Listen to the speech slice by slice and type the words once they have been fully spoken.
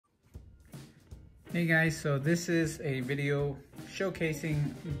Hey guys, so this is a video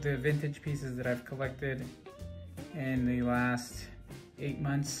showcasing the vintage pieces that I've collected in the last 8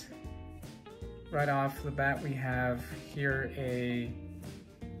 months. Right off the bat, we have here a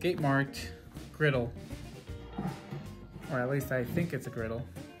gate marked griddle, or at least I think it's a griddle.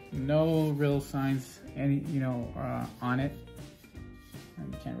 No real signs on it.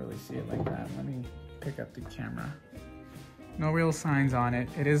 And you can't really see it like that. Let me pick up the camera. No real signs on it.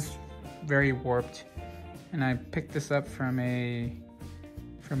 It is very warped, and I picked this up from a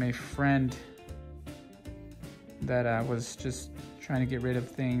friend that was just trying to get rid of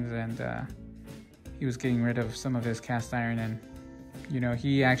things, and he was getting rid of some of his cast iron, and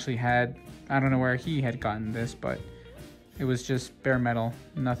he actually had, I don't know where he had gotten this, but it was just bare metal,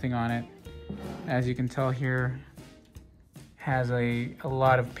 nothing on it. As you can tell here, has a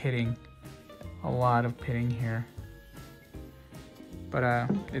lot of pitting here.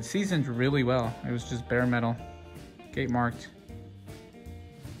 But it seasoned really well. It was just bare metal, gate marked.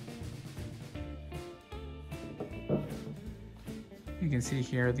 You can see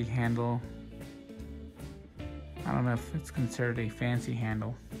here the handle. I don't know if it's considered a fancy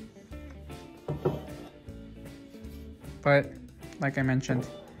handle. But like I mentioned,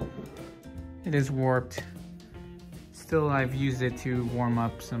 it is warped. Still, I've used it to warm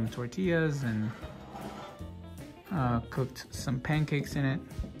up some tortillas and cooked some pancakes in it,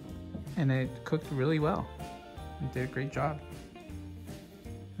 and it cooked really well. It did a great job.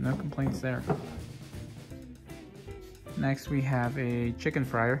 No complaints there. Next we have a chicken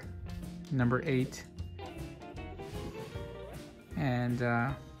fryer, number 8,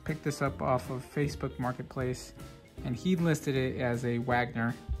 and picked this up off of Facebook Marketplace, and he listed it as a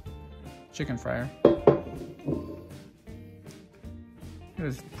Wagner chicken fryer. It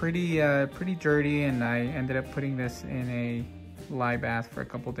was pretty dirty, and I ended up putting this in a lye bath for a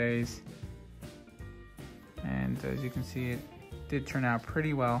couple days. And as you can see, it did turn out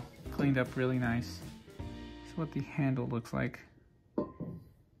pretty well, cleaned up really nice. That's what the handle looks like.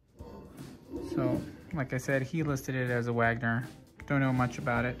 So, like I said, he listed it as a Wagner. Don't know much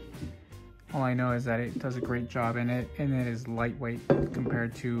about it. All I know is that it does a great job in it, and it is lightweight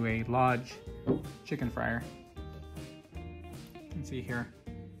compared to a Lodge chicken fryer. You can see here,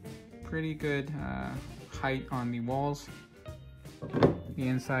 pretty good height on the walls. The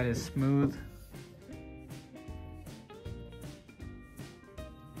inside is smooth.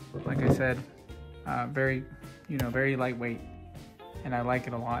 Like I said, very lightweight, and I like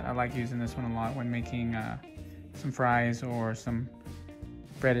it a lot. I like using this one a lot when making some fries or some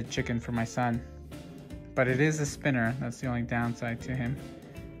breaded chicken for my son. But it is a spinner. That's the only downside to him.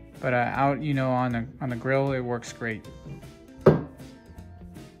 But out, on the grill, it works great.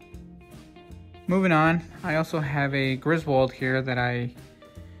 Moving on, I also have a Griswold here that I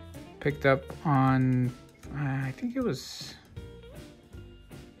picked up on, I think it was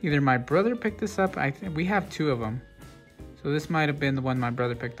either my brother picked this up. We have 2 of them. So this might have been the one my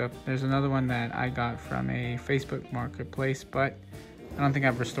brother picked up. There's another one that I got from a Facebook Marketplace, but I don't think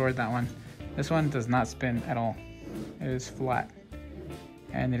I've restored that one. This one does not spin at all. It is flat,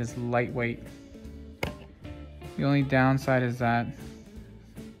 and it is lightweight. The only downside is that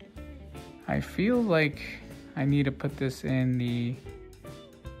I feel like I need to put this in the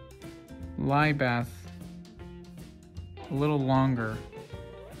lye bath a little longer.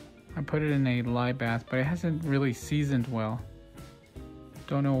 I put it in a lye bath, but it hasn't really seasoned well.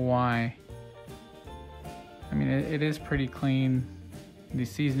 Don't know why. I mean, it is pretty clean. The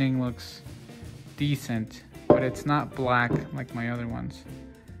seasoning looks decent, but it's not black like my other ones.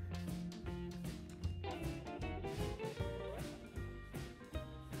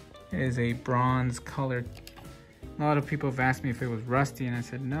 It is a bronze colored. A lot of people have asked me if it was rusty, and I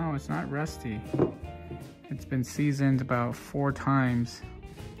said, no, it's not rusty. It's been seasoned about 4 times.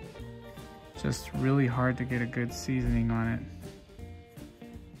 Just really hard to get a good seasoning on it.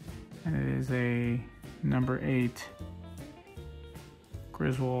 And it is a number 8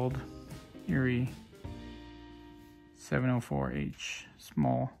 Griswold Erie 704H,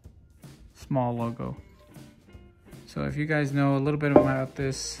 small logo. So if you guys know a little bit about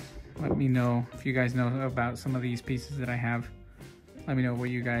this, let me know. If you guys know about some of these pieces that I have, let me know what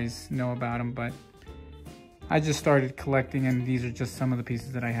you guys know about them. But I just started collecting, and these are just some of the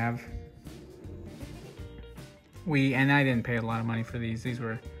pieces that I have. And I didn't pay a lot of money for these. These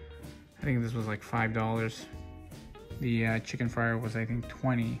were, I think this was like $5. The chicken fryer was, I think,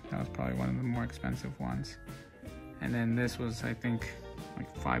 $20. That was probably one of the more expensive ones. And then this was, I think,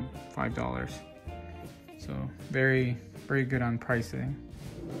 like $5. So very good on pricing.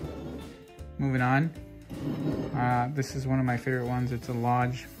 Moving on, This is one of my favorite ones. It's a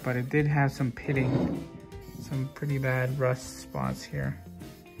Lodge, but it did have some pitting, some pretty bad rust spots here.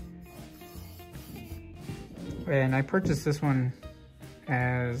 And I purchased this one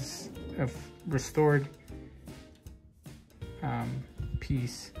as a restored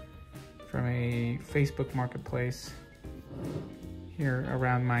piece from a Facebook marketplace here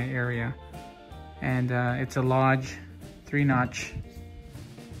around my area. And it's a Lodge 3-notch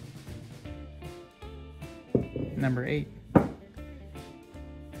number 8.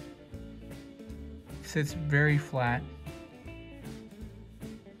 Sits very flat.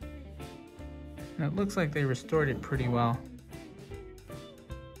 And it looks like they restored it pretty well.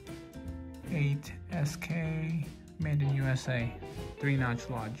 8 SK, made in USA, 3-notch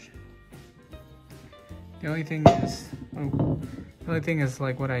Lodge. The only thing is,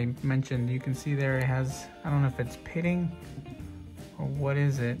 like what I mentioned, you can see there it has, I don't know if it's pitting or what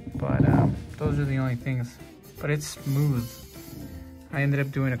is it, but those are the only things. But it's smooth. I ended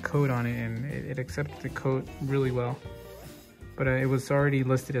up doing a coat on it, and it accepted the coat really well. But it was already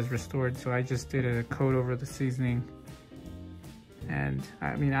listed as restored, so I just did a coat over the seasoning. And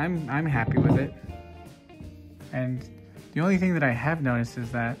I mean, I'm happy with it. And the only thing that I have noticed is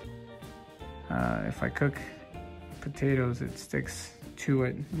that if I cook potatoes, it sticks to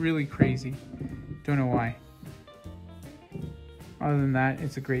it really crazy. Don't know why. Other than that,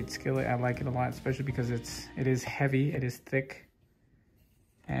 it's a great skillet. I like it a lot, especially because it is heavy, it is thick.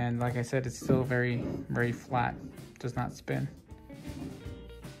 And like I said, it's still very, very flat. Does not spin.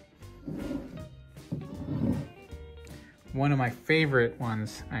 One of my favorite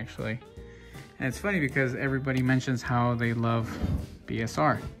ones, actually. And it's funny because everybody mentions how they love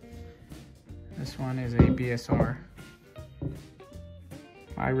BSR. This one is a BSR.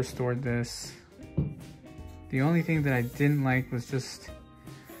 I restored this. The only thing that I didn't like was just,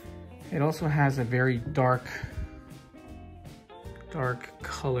 it also has a very dark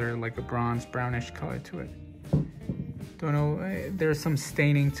color, like a bronze, brownish color to it. Don't know, there's some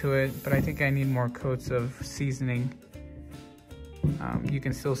staining to it, but I think I need more coats of seasoning. You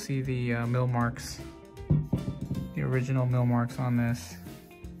can still see the mill marks, the original mill marks on this.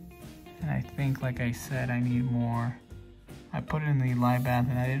 And I think, like I said, I need more. I put it in the live bath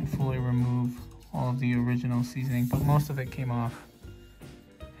and I didn't fully remove all of the original seasoning, but most of it came off.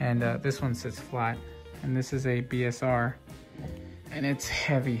 And this one sits flat. And this is a BSR, and it's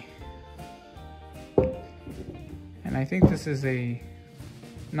heavy. And I think this is a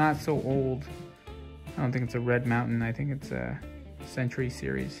not so old. I don't think it's a Red Mountain. I think it's a Century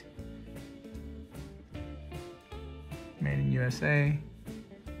Series. Made in USA.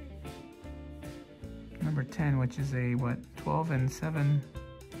 Number 10, which is a what, 12 and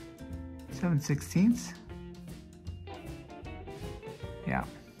 7/16? Yeah,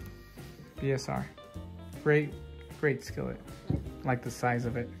 BSR. Great skillet. Like the size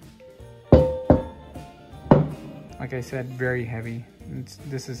of it. Like I said, very heavy.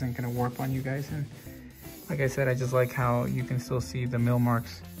 This isn't gonna warp on you guys. And like I said, I just like how you can still see the mill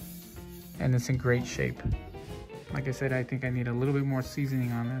marks, and it's in great shape. Like I said, I think I need a little bit more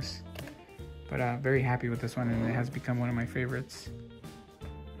seasoning on this, but very happy with this one, and it has become one of my favorites.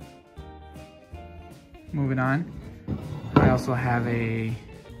 Moving on, I also have a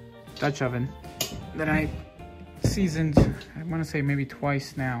Dutch oven that I seasoned, I want to say maybe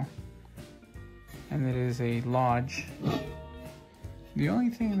twice now, and it is a Lodge. The only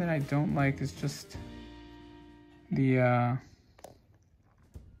thing that I don't like is just the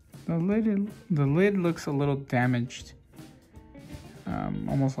lid looks a little damaged,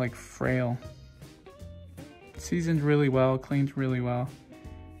 almost like frail. Seasoned really well, cleaned really well.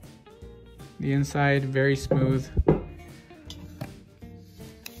 The inside very smooth.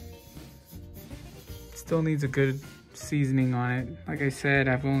 Still needs a good seasoning on it. Like I said,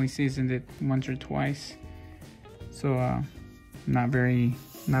 I've only seasoned it once or twice, so not very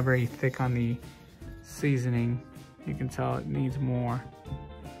thick on the seasoning. You can tell it needs more.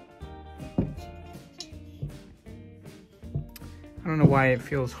 I don't know why it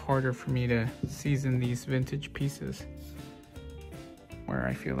feels harder for me to season these vintage pieces, where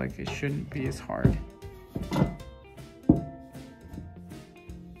I feel like it shouldn't be as hard.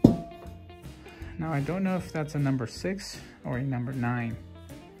 Now, I don't know if that's a number 6 or a number 9.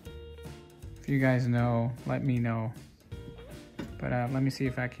 If you guys know, let me know. But let me see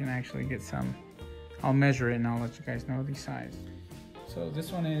if I can actually get some. I'll measure it and I'll let you guys know the size. So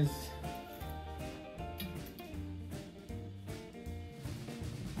this one is,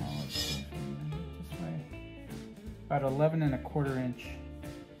 let's see if I can do it this way, about 11 1/4 inch.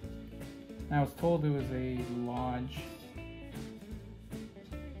 And I was told it was a Lodge.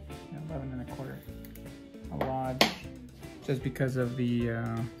 11 1/4. a Lodge, just because of the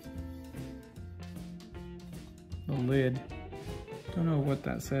lid. Don't know what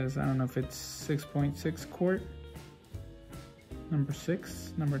that says. I don't know if it's 6.6 quart. Number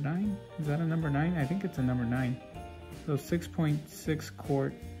 6, number 9. Is that a number 9? I think it's a number 9. So 6.6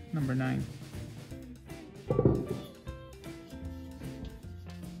 quart, number 9.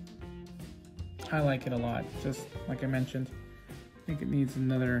 I like it a lot. Just like I mentioned, I think it needs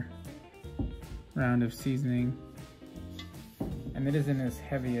another round of seasoning. And it isn't as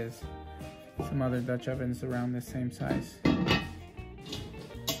heavy as some other Dutch ovens around the same size.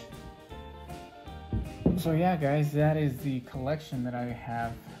 So yeah, guys, that is the collection that I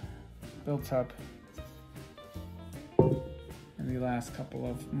have built up in the last couple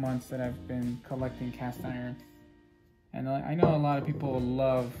of months that I've been collecting cast iron. And I know a lot of people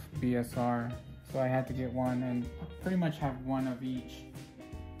love BSR, so I had to get one, and pretty much have one of each.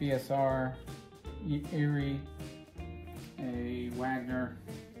 BSR, Erie, a Wagner,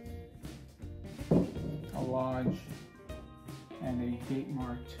 a Lodge, and a date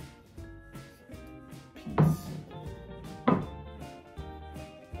marked piece.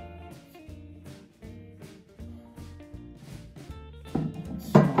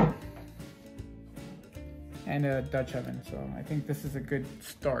 So, and a Dutch oven, so I think this is a good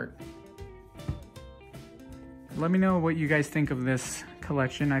start. Let me know what you guys think of this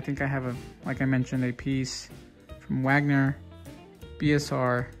collection. I think I have, like I mentioned, a piece from Wagner,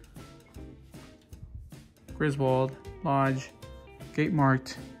 BSR, Griswold, Lodge, gate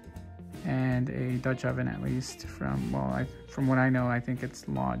marked, and a Dutch oven, at least from what I know, I think it's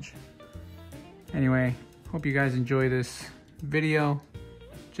Lodge. Anyway, hope you guys enjoy this video,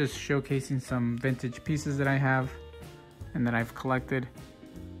 just showcasing some vintage pieces that I have and that I've collected.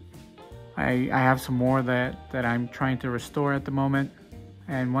 I have some more that I'm trying to restore at the moment,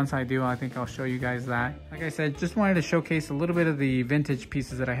 and once I do, I think I'll show you guys that. Like I said, just wanted to showcase a little bit of the vintage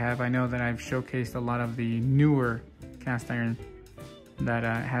pieces that I have. I know that I've showcased a lot of the newer cast iron that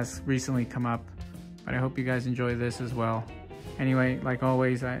has recently come up, but I hope you guys enjoy this as well. Anyway, like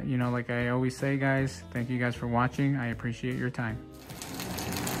always, like I always say, guys, thank you guys for watching. I appreciate your time.